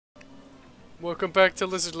Welcome back to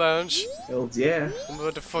Lizard Lounge. Hell yeah. I'm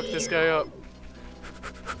about to fuck this guy up.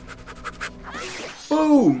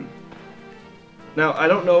 Boom! Now, I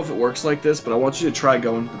don't know if it works like this, but I want you to try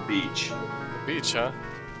going to the beach. The beach, huh?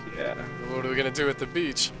 Yeah. What are we gonna do at the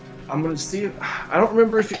beach? I'm gonna see if... I don't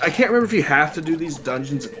remember if... I can't remember if you have to do these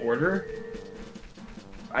dungeons in order.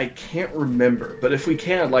 I can't remember, but if we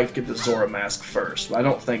can, I'd like to get the Zora mask first. But I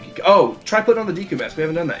don't think you can... Oh, try putting on the Deku mask. We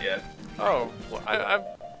haven't done that yet. Oh, well,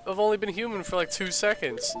 I've only been human for like 2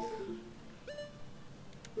 seconds.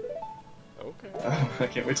 Okay. Oh, I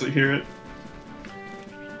can't wait till you hear it.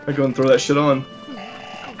 I go and throw that shit on.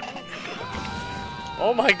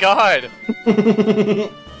 Oh my god!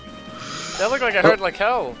 That looked like I hurt like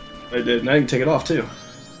hell. I did. Now you can take it off too.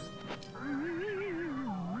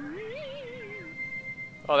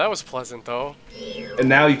 Oh, that was pleasant though. And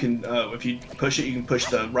now you can, if you push it, you can push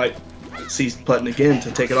the right C button again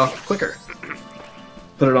to take it off quicker.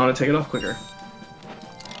 Put it on and take it off quicker.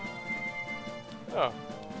 Oh.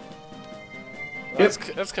 Yep.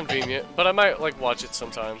 That's convenient, but I might like watch it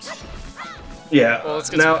sometimes. Yeah. Well,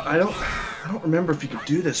 let's get now I don't remember if you could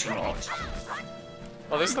do this or not.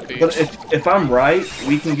 Oh, this is the beach. But if I'm right,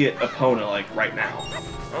 we can get Epona like right now.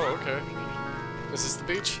 Oh, okay. Is this the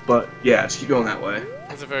beach? But yeah, just keep going that way.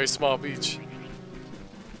 It's a very small beach.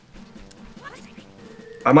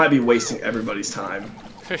 I might be wasting everybody's time.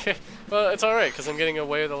 Well, it's alright, because I'm getting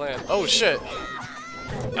away with the land. Oh, shit!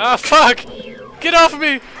 Ah, fuck! Get off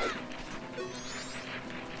me!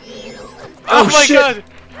 Oh my shit. god!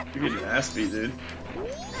 You're getting your ass beat, dude.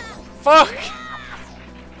 Fuck!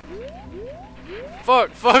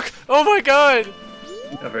 Fuck, fuck! Oh my god!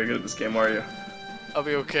 You're not very good at this game, are you? I'll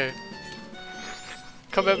be okay.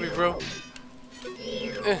 Come at me, bro.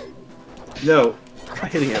 No. Try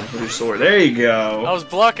hitting him with your sword. There you go. I was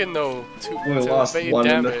blocking though. We lost evade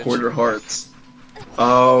 1.25 hearts.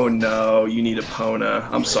 Oh no, you need Epona.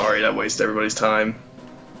 I'm sorry, that wasted everybody's time.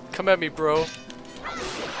 Come at me, bro.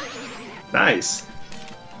 Nice.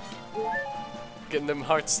 Getting them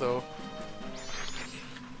hearts though.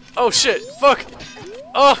 Oh shit! Fuck!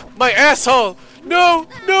 Oh, my asshole! No!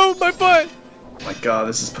 No, my butt! My god,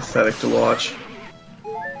 this is pathetic to watch.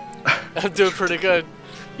 I'm doing pretty good.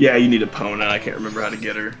 Yeah, you need Epona. I can't remember how to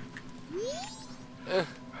get her.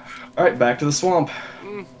 Alright, back to the swamp.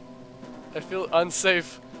 I feel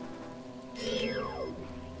unsafe.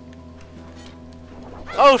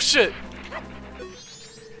 Oh shit!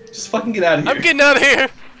 Just fucking get out of here. I'm getting out of here!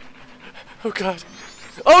 Oh god.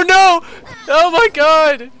 Oh no! Oh my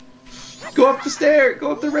god! Go up the stair!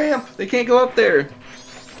 Go up the ramp! They can't go up there!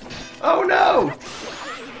 Oh no!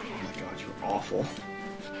 Oh my god, you're awful.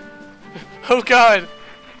 Oh god!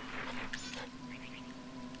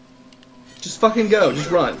 Just fucking go, just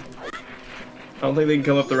run. I don't think they can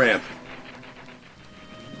come up the ramp.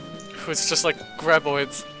 It's just like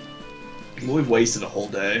graboids. Well, we've wasted a whole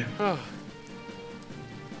day. That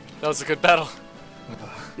was a good battle.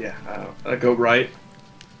 Yeah, I go right.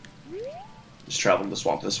 Just travel the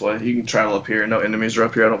swamp this way. You can travel up here. No enemies are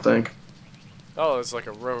up here, I don't think. Oh, it's like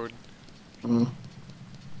a road.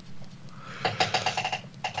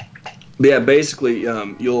 But yeah, basically,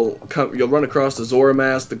 you'll run across the Zora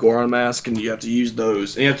mask, the Goron mask, and you have to use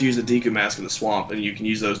those. And you have to use the Deku mask in the swamp, and you can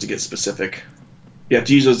use those to get specific. You have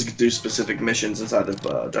to use those to do specific missions inside of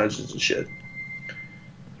dungeons and shit.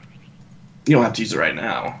 You don't have to use it right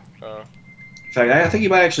now. In fact, I think you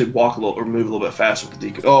might actually walk a little or move a little bit faster with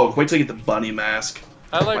the Deku. Oh, wait till you get the bunny mask.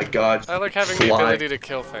 Oh my god. I like having the ability to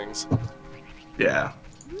kill things. Yeah.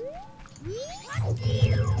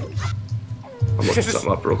 I'm looking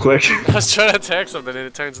something up real quick. I was trying to attack something and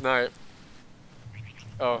it turns night.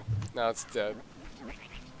 Oh, now it's dead.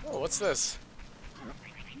 Oh, what's this?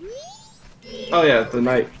 Oh yeah, the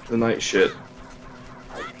night shit.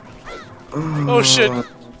 Oh shit!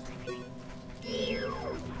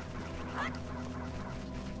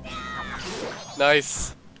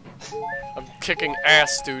 Nice. I'm kicking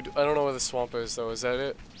ass, dude. I don't know where the swamp is though. Is that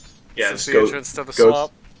it? Yeah, is just this the entrance to the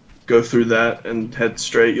swamp? Go through that and head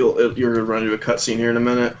straight. You're gonna run into a cutscene here in a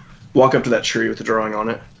minute. Walk up to that tree with the drawing on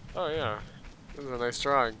it. Oh yeah, this is a nice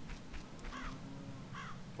drawing.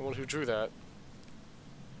 I wonder who drew that.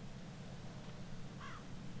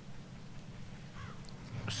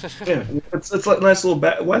 Yeah, it's like a nice little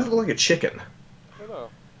bat. Why does it look like a chicken? I don't know.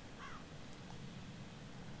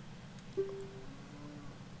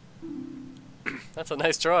 That's a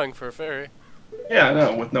nice drawing for a fairy. Yeah, I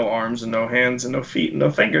know, with no arms and no hands and no feet and no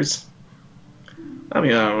fingers. I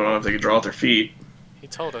mean, I don't know if they could draw with their feet. He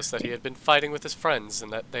told us that he had been fighting with his friends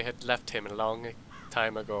and that they had left him a long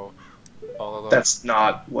time ago. All alone. That's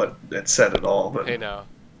not what it said at all. But Hey now.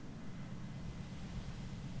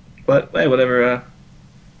 But hey, whatever.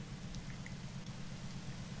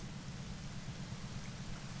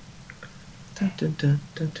 God damn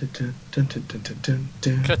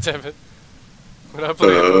it. When I play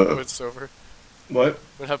Pokemon Silver. What?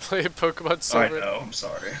 When I play Pokemon Silver. I know, I'm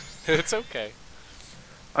sorry. It's okay.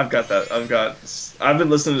 I've been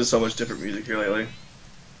listening to so much different music here lately.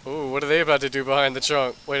 Ooh, what are they about to do behind the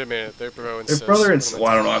trunk? Wait a minute, their bro and Their sis. brother and well,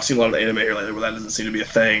 I don't know, I've seen a lot of anime here lately where that doesn't seem to be a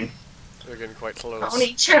thing. They're getting quite close.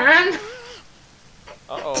 Oni-chan!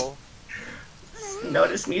 Uh-oh.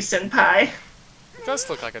 Notice me, senpai? It does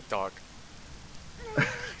look like a dog.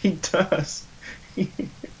 He does.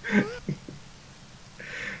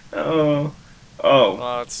 Oh. Oh.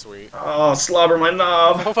 Oh, that's sweet. Oh, slobber my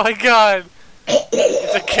knob. Oh my god!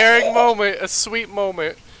 It's a caring moment, a sweet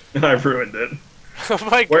moment. I ruined it. Oh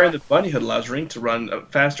my god. Wearing the bunny hood allows Ring to run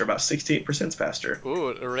faster, about 68% faster. Ooh,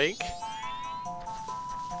 a rink?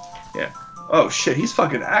 Yeah. Oh shit, he's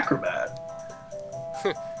fucking acrobat.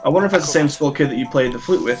 I wonder if that's the same school kid that you played the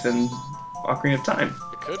flute with in Ocarina of Time.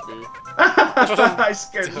 It could be. I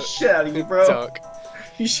scared the shit out of you, bro. Duck.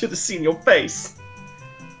 You should have seen your face.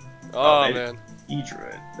 Oh man. He drew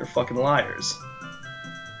it. They're fucking liars.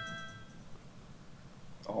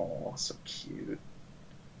 Oh, so cute.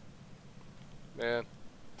 Man.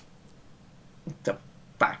 The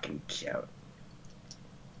fucking cute.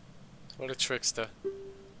 What a trickster.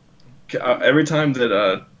 Every time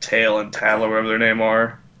that Tail and Tattle, or whatever their name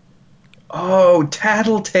are. Oh,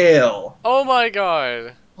 Tattletale. Oh my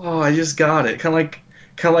god. Oh, I just got it. Kind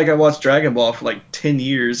of like I watched Dragon Ball for like 10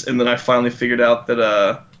 years, and then I finally figured out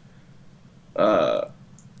that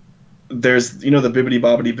there's, you know, the Bibbidi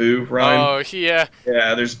Bobbidi Boo rhyme? Oh, yeah.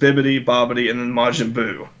 Yeah, there's Bibbidi, Bobbidi, and then Majin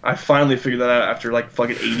Buu. I finally figured that out after like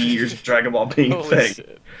fucking 80 years of Dragon Ball being a Holy thing.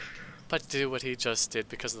 shit. But do what he just did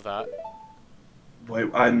because of that.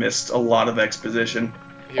 Boy, I missed a lot of exposition.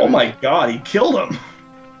 Oh my god, he killed him!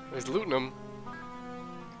 He's looting him.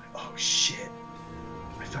 Oh shit.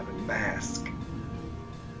 I found a mask.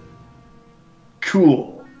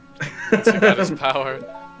 Cool. Took out his power.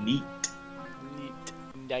 Neat. Neat.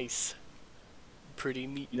 Nice. Pretty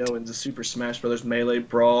neat. You know, in the Super Smash Bros. Melee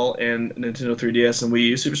Brawl and Nintendo 3DS and Wii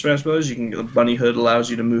U Super Smash Bros., the bunny hood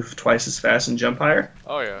allows you to move twice as fast and jump higher.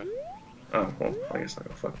 Oh, yeah. Oh, well, I guess I'll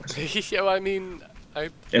go fuck myself. Yeah, well, I mean,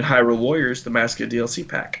 In Hyrule Warriors, the Mask of DLC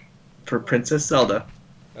pack for Princess Zelda.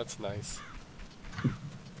 That's nice.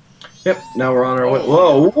 Yep, now we're on our way.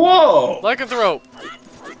 Whoa, whoa! Lycanthrope!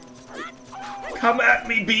 Come at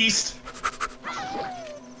me, beast!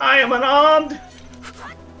 I am unarmed!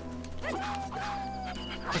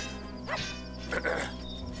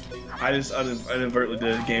 I just inadvertently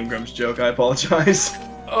did a Game Grumps joke, I apologize.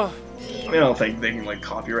 Oh. I mean, I don't think they can, like,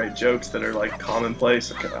 copyright jokes that are, like,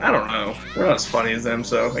 commonplace. I don't know. We're not as funny as them,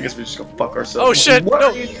 so I guess we just go fuck ourselves. Oh shit! What No.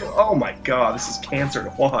 are you doing? Oh my god, this is cancer to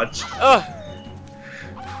watch. Ugh.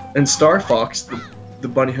 In Star Fox, the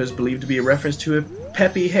bunny hood is believed to be a reference to a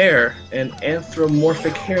Peppy hair, an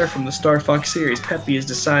anthropomorphic hair from the Star Fox series. Peppy is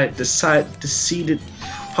decided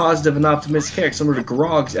positive and optimistic character, similar to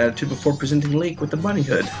Grog's attitude before presenting Link with the bunny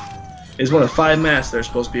hood. It is one of 5 masks that are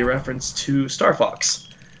supposed to be a reference to Star Fox.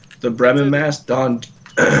 The Bremen mask, Don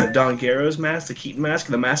Garro's mask, the Keaton mask,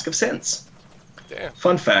 and the Mask of Sense. Damn.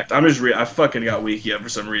 Fun fact, I fucking got weak yet for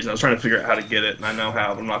some reason. I was trying to figure out how to get it, and I know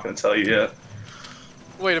how, but I'm not going to tell you yet.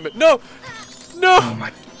 Wait a minute. No! No! Oh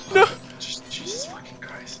my... No! Jesus fucking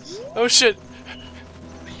Christ. Oh shit!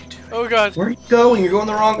 What are you doing? Oh god. Where are you going? You're going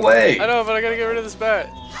the wrong way. I know, but I gotta get rid of this bat.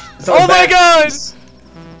 It's not Oh a my bad- god!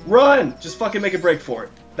 Run! Just fucking make a break for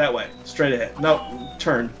it. That way. Straight ahead. No,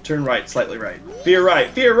 turn. Turn right, slightly right. Veer right.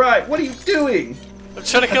 Veer right! What are you doing? I'm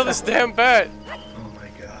trying to kill this damn bat. Oh my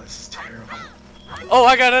god, this is terrible. Oh,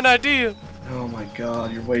 I got an idea. Oh my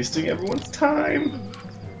god, you're wasting everyone's time.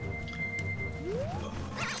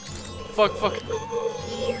 Fuck, fuck.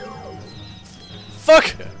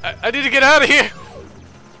 Fuck! I need to get out of here!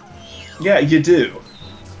 Yeah, you do.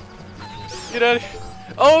 Get out of here.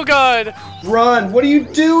 Oh god! Run! What are you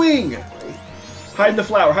doing? Hide in the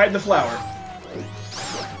flower, hide in the flower.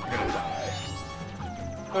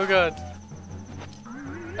 Oh god.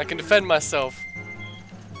 I can defend myself.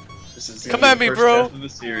 This is Come at me, the first bro. death of the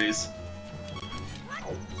series.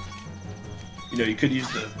 You know, you could use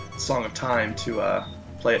the Song of Time to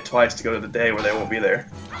play it twice to go to the day where they won't be there.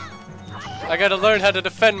 I gotta learn how to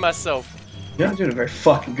defend myself. You're not doing a very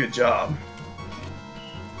fucking good job.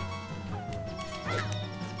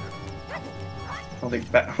 I don't think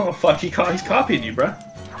oh fuck, he's copying you, bruh.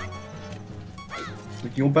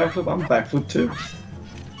 You want backflip? I'm backflip too.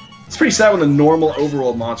 It's pretty sad when the normal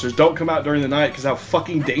overworld monsters don't come out during the night because how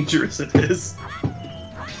fucking dangerous it is.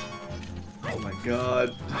 Oh my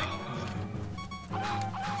god.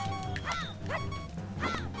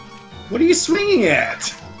 What are you swinging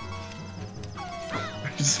at?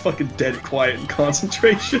 I'm just fucking dead quiet in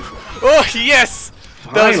concentration. Oh, yes!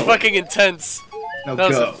 That was Finally. fucking intense. Now That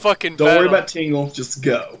was go. a fucking Don't worry battle. about Tingle, just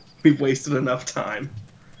go. We've wasted enough time.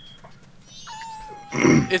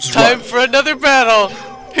 It's time for another battle.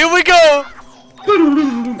 Here we go.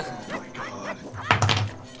 Oh my god.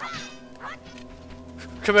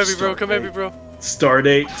 Come at me, bro. Come at me, bro.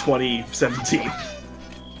 Stardate 2017.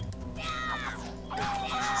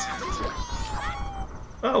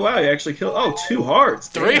 Oh wow, you actually killed. Oh, 2 hearts.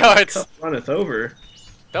 3 Damn, hearts. cup runneth over.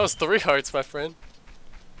 That was 3 hearts, my friend.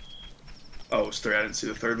 Oh, sorry, I didn't see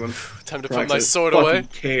the third one. Time to Prox, put my I sword fucking away.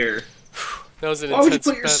 Care. That was an Why would you intense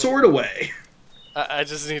put your battle. sword away? I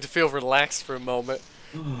just need to feel relaxed for a moment.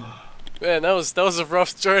 Man, that was a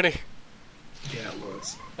rough journey. Yeah, it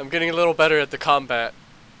was. I'm getting a little better at the combat.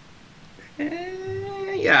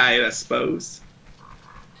 Yeah, I suppose.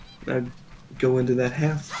 Now go into that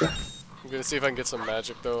house, bro. I'm gonna see if I can get some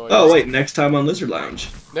magic though. Oh wait, next time on Lizard Lounge.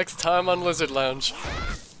 Next time on Lizard Lounge.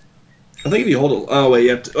 I think if you hold it. Oh wait, you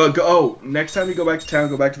have to. Next time you go back to town,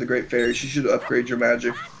 go back to the Great Fairies. You should upgrade your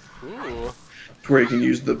magic Ooh, to where you can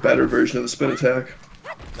use the better version of the spin attack.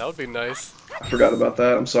 that would be nice. I forgot about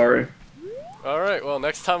that. I'm sorry. Alright, well,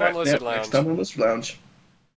 next time on Lizard Yeah, Lounge. next time on Lizard Lounge.